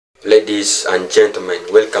Ladies and gentlemen,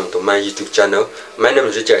 welcome to my YouTube channel. My name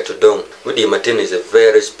is Odong. Today Martin is a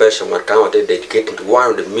very special one. I want to dedicate to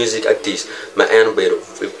one of the music artists. My aunt a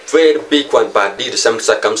very big one, but due to some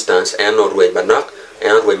circumstance, and not way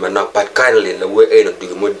Manak, but kindly the way I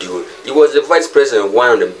do module. He was the vice president of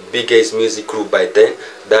one of the biggest music group by then.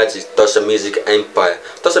 That is Tosha Music Empire.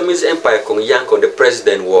 Tosha Music Empire, Kong Yanko, the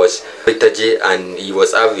president was Victor J, and he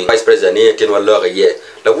was having vice president a year.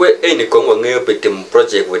 The way any Congo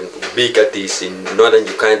project with big artists in northern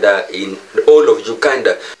Uganda, in all of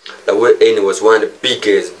Uganda. The way any was one of the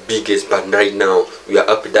biggest, but right now we are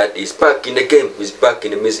up that is back in the game. He's back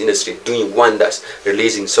in the music industry doing wonders,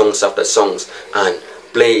 releasing songs after songs and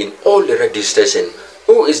playing all the radio stations.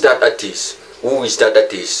 Who is that artist? Who is that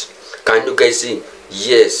artist? Can you guys see?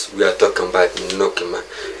 Yes, we are talking about Nockyman.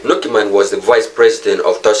 Nockyman was the vice president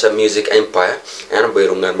of Tosha Music Empire, and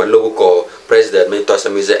Berungan Maloko president of Tosha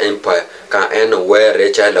Music Empire. Can where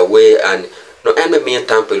Rachel away and no enemy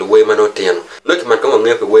temple way manotiano. Nockyman come on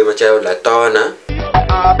up away my child la tona.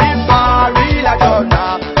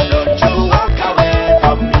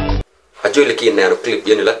 Acholi na clip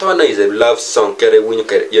yoni la tona is a love song kere winyo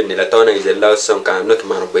kere yoni la tona is a love song ka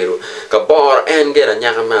Nockyman beru ka bor en gera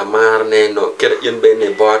nyama marne no kere yon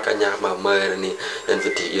bene bor ka nyama marne and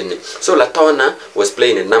viti yoni. So la tona was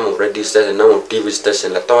playing a number of radio stations, a number of TV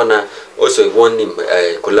stations. La tona also won him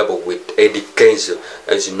collab with Eddie Kenzo.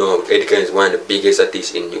 As you know, Eddie Kenzo is one of the biggest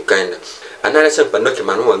artists in Uganda. Another song for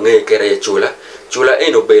Nockyman was nge kere chula. Chula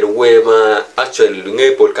eno by the way ma actually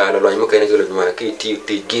nge polka la mo kene chula ma ki ti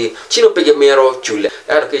chino pege mero chula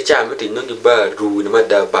ara ke chama ti no ba ru ni ma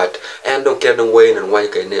da bat and don't care don't way and why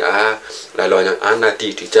kene la lo nya ana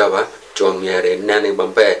ti chawa chom yare nane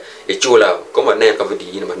bampe e chula ko ma ne ka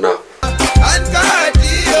vidi ni ma no an ka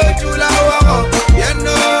ti chula wa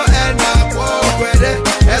yeno ena ko kwede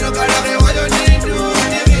eno ka la wa yo ni du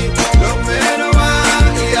ni lo meno wa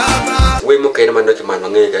ya we mo kene ma Nockyman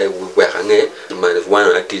nge ga we nge man is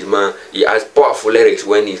one artist man. He has powerful lyrics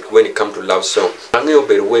when it comes to love song. Angeo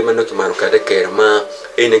be way man Nockyman kada kera ma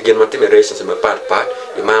in again my relations my part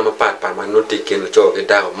the mama part man no take no choke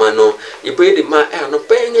da mano I be the ma no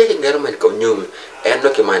penge ngero man ko nyum and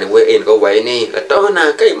Nockyman way in go way ni la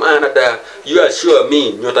tona kai mana da you are sure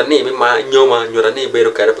me nyota ni me ma nyoma nyota ni be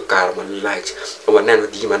ro kada pakar man light o man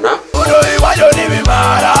di man na wa yo ni me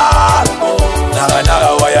mara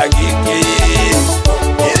na wa ya giki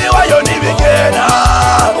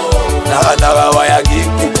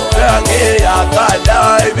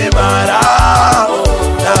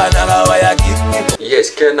Yes,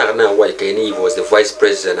 Kenarna Waikeni was the vice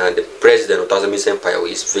president and the president of Tosha Music Empire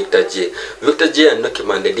is Victor J. Victor J and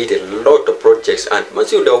Nockyman, they did a lot of projects and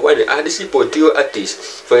once you know when duo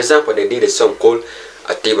artists, for example, they did a song called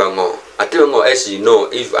Atibango. Atibango, as you know,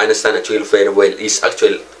 if you understand Acholi very well, is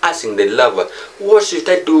actually asking the lover, what should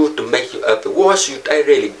I do to make you happy? What should I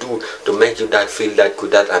really do to make you that feel that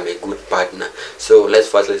good, that I'm a good partner? So let's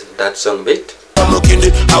first listen to that song bit.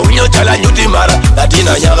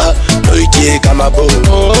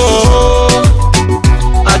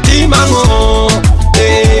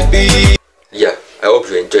 Yeah, I hope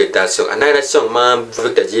you enjoyed that song. Another song, man,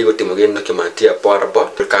 Victor J go to Nockyman tia por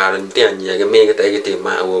about the current thing you make it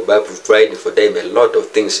man will be providing for them a lot of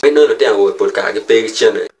things. I know the thing will put car page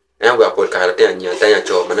channel and we are put car thing you tanya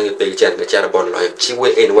job man page channel the chat about line. She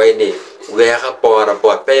will in way name where a por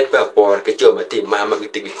about paper por que yo me team mama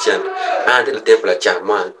with the channel and the temple chat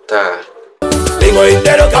man ta. Lingo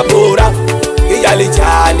intero capura y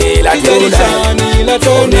chani la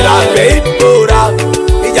tona la pura.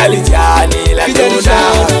 And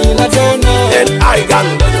I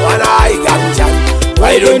can chat.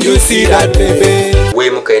 Why don't you see that, baby? We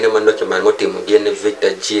mukayna man Nockyman mo timo gen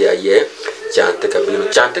Victor J aye. Chante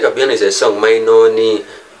Kabino is a song my no ni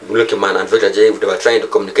Nockyman and Victor J they were trying to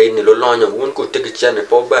communicate ni lolonyo won ko take channel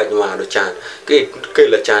po ba nywa do chan. Ke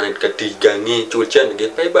la chan ka tigangi chul chan ge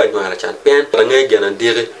pe ba nywa la chan pen nge gen and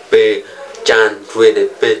dire pe chan we de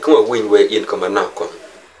pe ko win we in ko manako.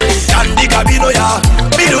 Chandi kabino ya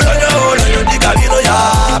bilu lonyo di kabino ya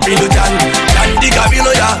bilu chandi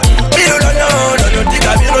kabino ya bilu lonyo di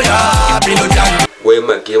kabino ya bilu chan we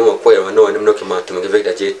magimo kwa no Nockyman to give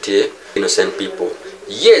that JT innocent people.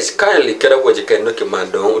 Yes, kindly kada waje kan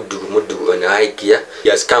Nockyman don do an idea. He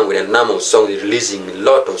has come with a number of songs, releasing a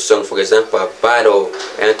lot of songs. For example, Abalo,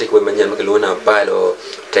 and I think we mentioned Abalo,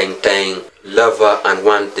 Teng, Lover, and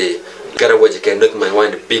One Day. Get what you can. Nockyman,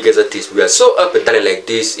 one of the biggest artists. We are so up and talent like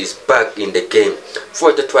this is back in the game.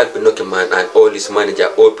 For the 12 Nockyman and all his manager,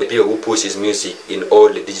 all people who push his music in all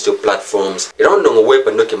the digital platforms. You don't know where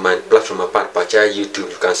Nockyman platform apart, but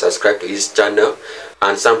YouTube, you can subscribe to his channel.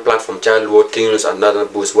 And some platform childhood things and other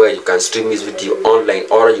books where you can stream his video online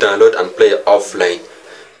or you download and play offline.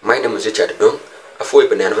 My name is Richard Odong.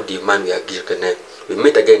 We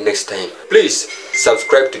meet again next time. Please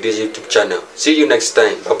subscribe to this YouTube channel. See you next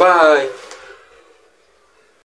time. Bye bye.